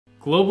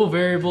Global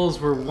variables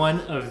were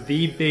one of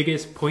the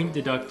biggest point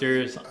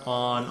deductors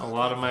on a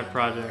lot of my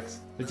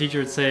projects. The teacher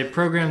would say,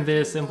 program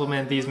this,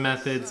 implement these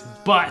methods,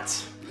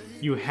 but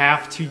you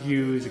have to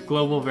use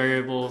global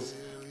variables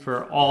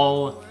for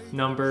all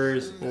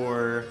numbers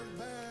or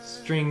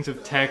strings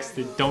of text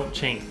that don't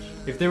change.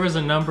 If there was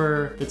a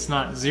number that's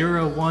not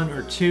 0, 1,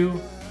 or 2,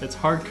 that's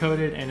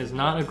hard-coded and is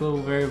not a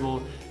global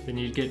variable, then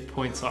you'd get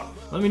points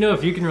off. Let me know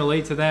if you can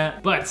relate to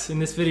that. But in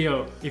this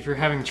video, if you're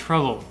having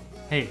trouble,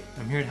 hey,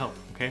 I'm here to help,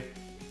 okay?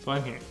 So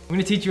I'm here. I'm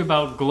gonna teach you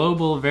about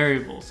global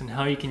variables and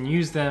how you can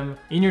use them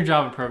in your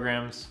Java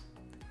programs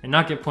and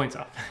not get points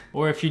off.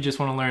 Or if you just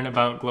wanna learn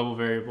about global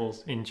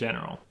variables in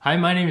general. Hi,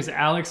 my name is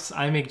Alex.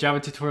 I make Java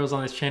tutorials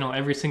on this channel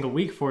every single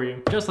week for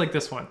you, just like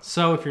this one.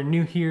 So if you're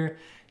new here,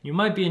 you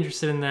might be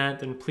interested in that,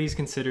 then please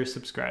consider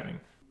subscribing.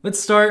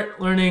 Let's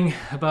start learning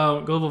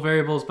about global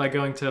variables by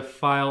going to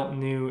File,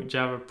 New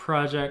Java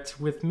Project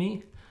with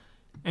me.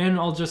 And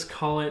I'll just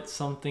call it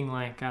something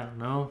like, I don't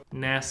know,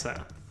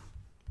 NASA,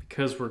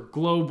 because we're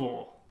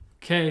global.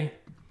 Okay,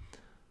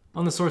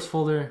 on the source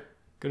folder,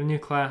 go to New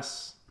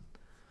Class.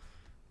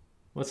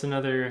 What's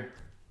another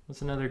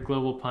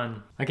global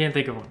pun? I can't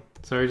think of one,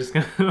 so we're just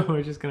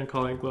gonna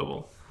call it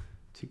global.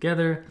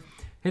 Together,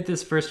 hit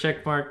this first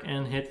check mark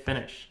and hit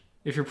finish.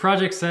 If your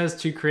project says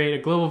to create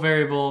a global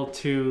variable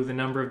to the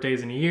number of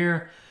days in a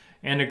year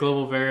and a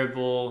global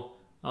variable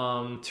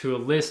to a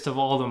list of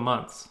all the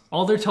months,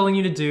 all they're telling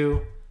you to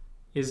do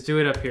is do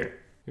it up here.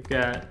 We've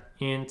got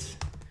int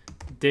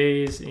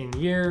days in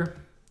year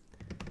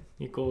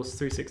equals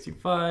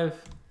 365,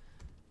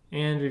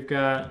 and we've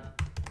got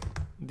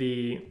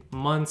the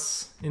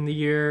months in the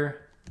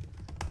year,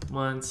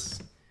 months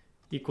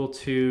equal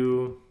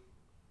to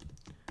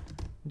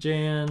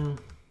Jan,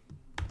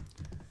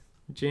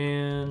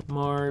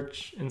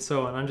 March, and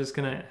so on. I'm just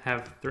gonna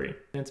have 3.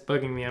 It's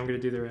bugging me, I'm gonna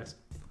do the rest.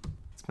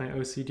 It's my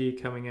OCD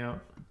coming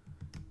out.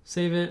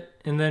 Save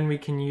it, and then we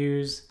can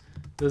use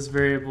those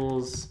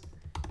variables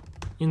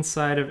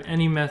inside of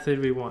any method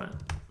we want.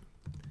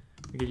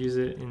 We could use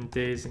it in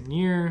days and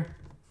year.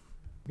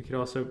 We could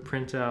also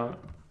print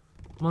out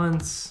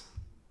months,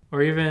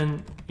 or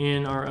even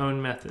in our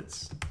own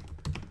methods,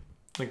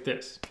 like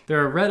this.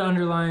 There are red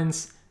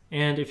underlines,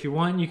 and if you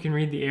want, you can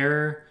read the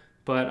error,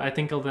 but I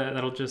think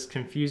that'll just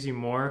confuse you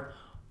more.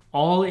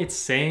 All it's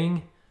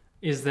saying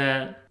is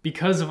that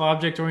because of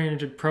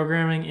object-oriented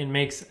programming, it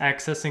makes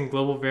accessing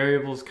global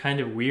variables kind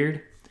of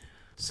weird.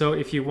 So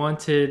if you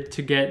wanted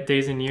to get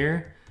days and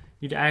year,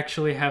 you'd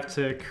actually have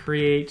to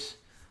create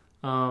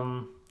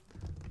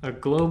a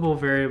global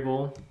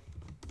variable,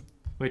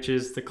 which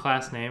is the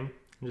class name.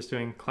 I'm just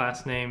doing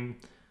class name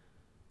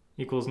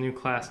equals new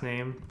class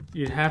name.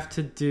 You'd have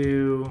to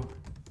do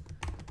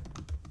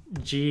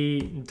g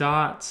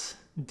dot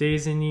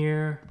days in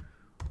year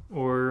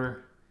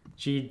or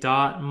g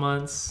dot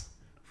months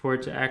for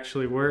it to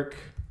actually work.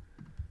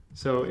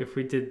 So if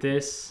we did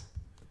this,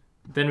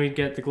 then we'd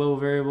get the global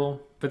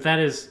variable. But that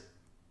is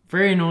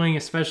very annoying,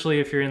 especially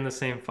if you're in the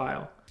same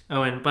file.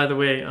 Oh, and by the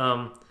way,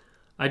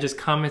 I just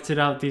commented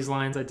out these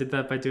lines. I did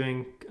that by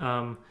doing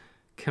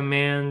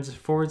command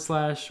 /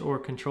 or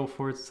control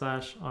 /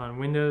 on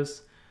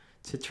Windows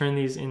to turn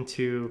these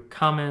into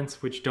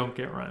comments which don't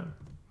get run.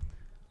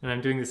 And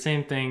I'm doing the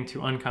same thing to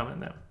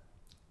uncomment them.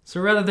 So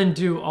rather than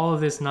do all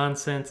of this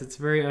nonsense, it's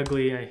very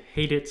ugly, I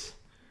hate it.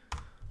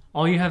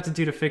 All you have to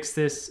do to fix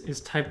this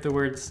is type the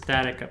word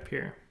static up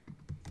here.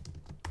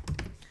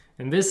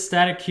 And this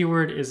static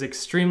keyword is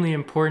extremely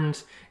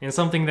important and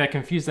something that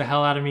confused the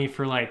hell out of me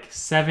for like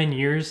 7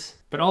 years.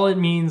 But all it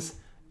means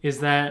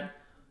is that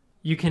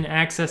you can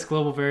access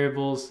global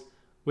variables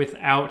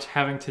without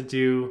having to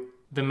do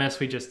the mess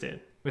we just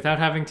did. Without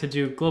having to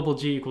do global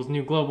g equals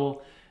new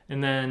global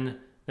and then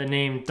the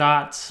name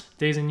dot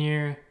days and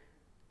year,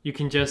 you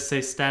can just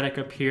say static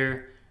up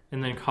here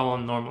and then call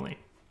them normally.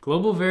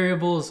 Global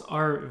variables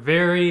are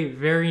very,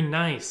 very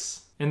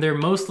nice, and they're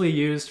mostly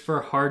used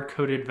for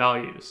hard-coded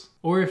values.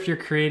 Or if you're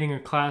creating a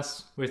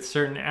class with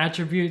certain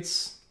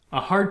attributes, a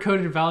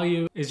hard-coded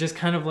value is just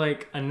kind of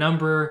like a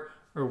number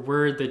or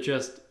word that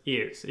just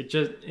is.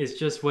 It's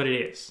just what it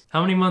is.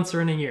 How many months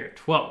are in a year?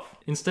 12.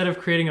 Instead of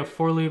creating a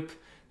for loop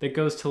that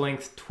goes to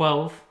length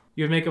 12,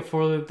 you would make a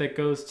for loop that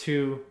goes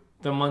to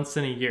the months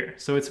in a year,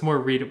 so it's more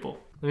readable.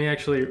 Let me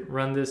actually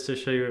run this to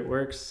show you it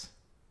works.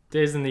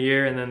 Days in the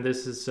year, and then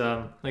this is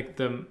like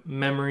the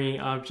memory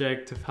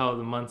object of how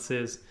the months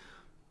is.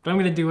 But I'm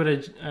gonna do what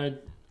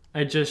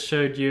I just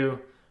showed you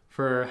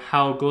for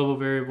how global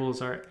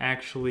variables are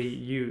actually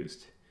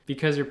used.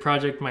 Because your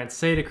project might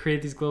say to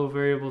create these global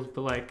variables,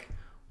 but like,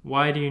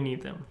 why do you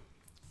need them?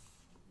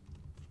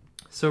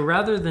 So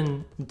rather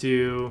than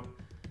do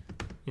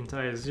int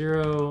I is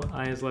 0,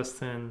 I is less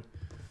than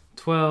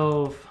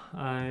 12,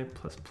 I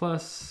plus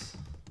plus,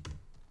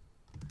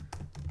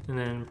 and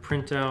then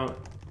print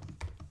out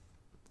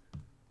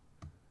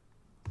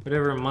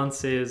whatever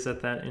months is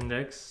at that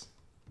index.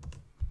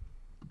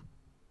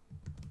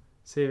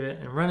 Save it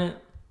and run it.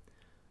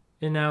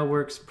 It now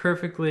works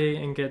perfectly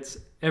and gets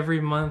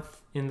every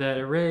month in that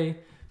array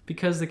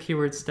because the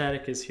keyword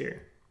static is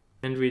here.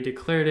 and we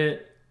declared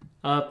it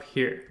up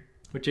here,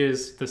 which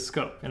is the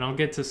scope. And I'll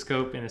get to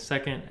scope in a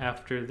second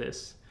after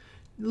this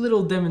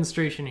little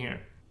demonstration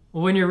here.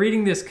 Well, when you're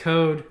reading this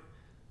code,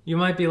 you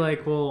might be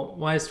like, well,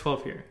 why is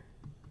 12 here?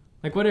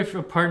 Like, what if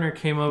a partner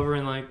came over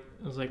and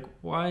was like,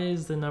 why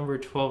is the number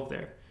 12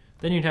 there?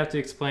 Then you'd have to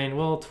explain,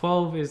 well,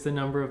 12 is the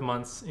number of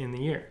months in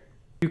the year.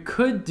 You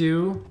could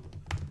do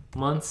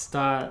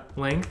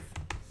months.length.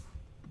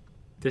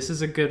 This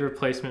is a good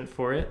replacement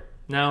for it.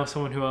 Now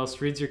someone who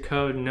else reads your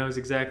code knows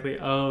exactly,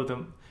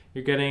 oh,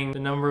 you're getting the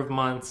number of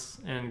months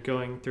and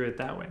going through it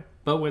that way.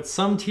 But what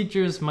some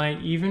teachers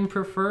might even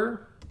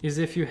prefer is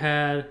if you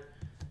had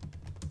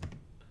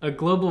a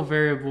global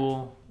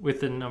variable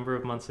with the number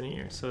of months in a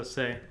year. So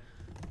say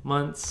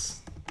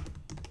months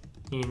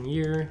in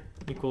year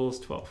equals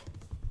 12.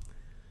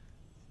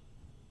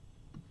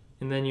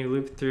 And then you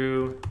loop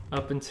through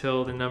up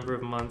until the number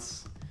of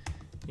months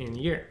in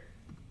year.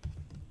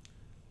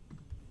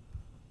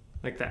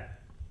 Like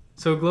that.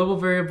 So global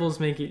variables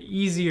make it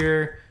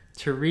easier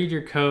to read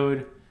your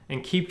code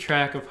and keep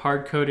track of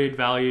hard-coded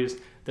values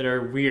that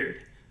are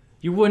weird.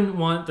 You wouldn't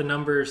want the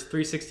numbers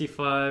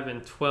 365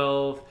 and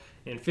 12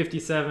 and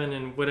 57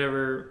 and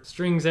whatever,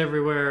 strings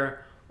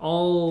everywhere,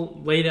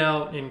 all laid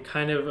out in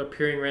kind of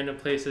appearing random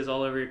places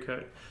all over your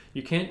code.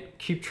 You can't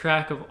keep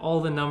track of all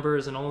the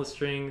numbers and all the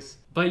strings,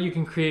 but you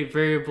can create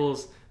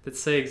variables that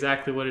say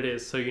exactly what it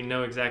is, so you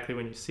know exactly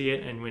when you see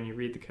it and when you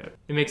read the code.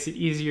 It makes it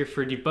easier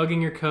for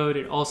debugging your code.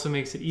 It also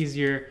makes it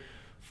easier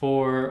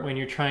for when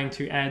you're trying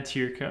to add to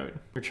your code.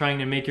 We're trying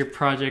to make your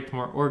project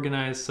more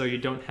organized so you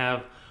don't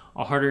have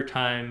a harder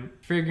time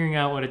figuring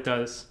out what it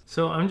does.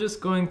 So I'm just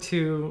going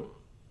to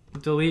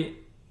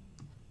delete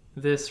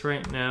this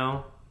right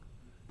now,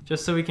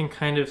 just so we can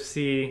kind of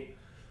see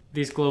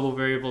these global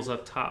variables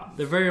up top.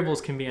 The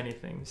variables can be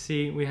anything.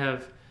 See, we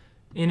have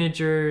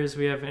integers,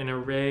 we have an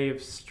array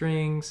of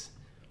strings.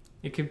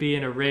 It could be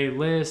an array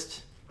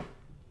list.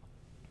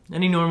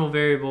 Any normal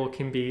variable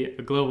can be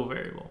a global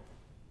variable.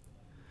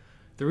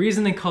 The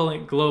reason they call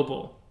it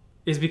global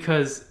is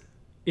because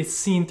it's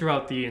seen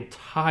throughout the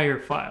entire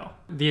file.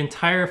 The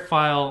entire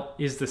file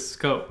is the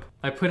scope.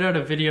 I put out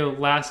a video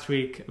last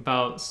week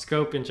about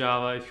scope in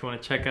Java if you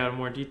want to check out a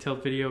more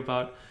detailed video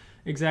about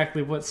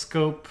exactly what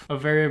scope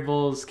of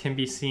variables can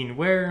be seen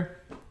where.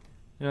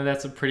 You know,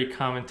 that's a pretty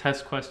common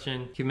test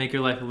question. You can make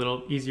your life a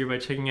little easier by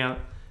checking out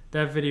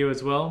that video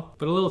as well.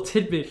 But a little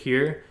tidbit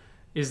here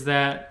is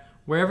that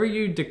wherever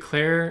you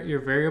declare your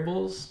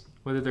variables,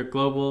 whether they're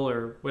global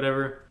or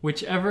whatever,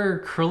 whichever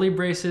curly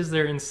braces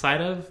they're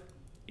inside of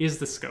is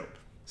the scope.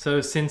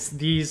 So since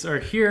these are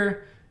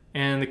here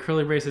and the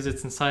curly braces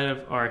it's inside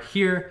of are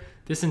here,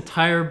 this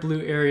entire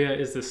blue area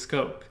is the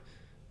scope.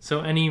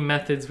 So any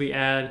methods we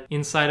add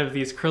inside of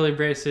these curly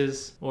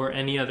braces or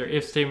any other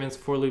if statements,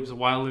 for loops,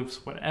 while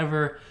loops,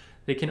 whatever,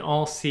 they can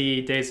all see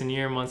days in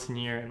year, months in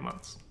year, and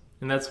months.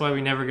 And that's why we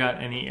never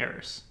got any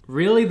errors.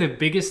 Really, the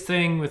biggest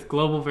thing with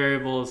global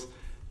variables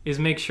is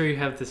make sure you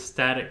have the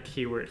static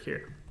keyword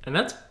here. And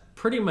that's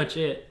pretty much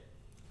it.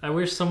 I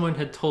wish someone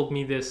had told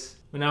me this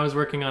when I was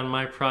working on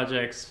my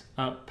projects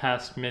up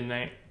past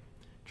midnight,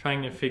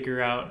 trying to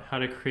figure out how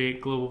to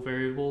create global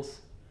variables.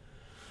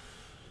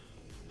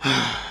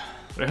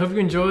 But I hope you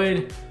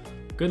enjoyed.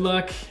 Good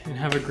luck and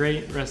have a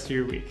great rest of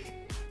your week.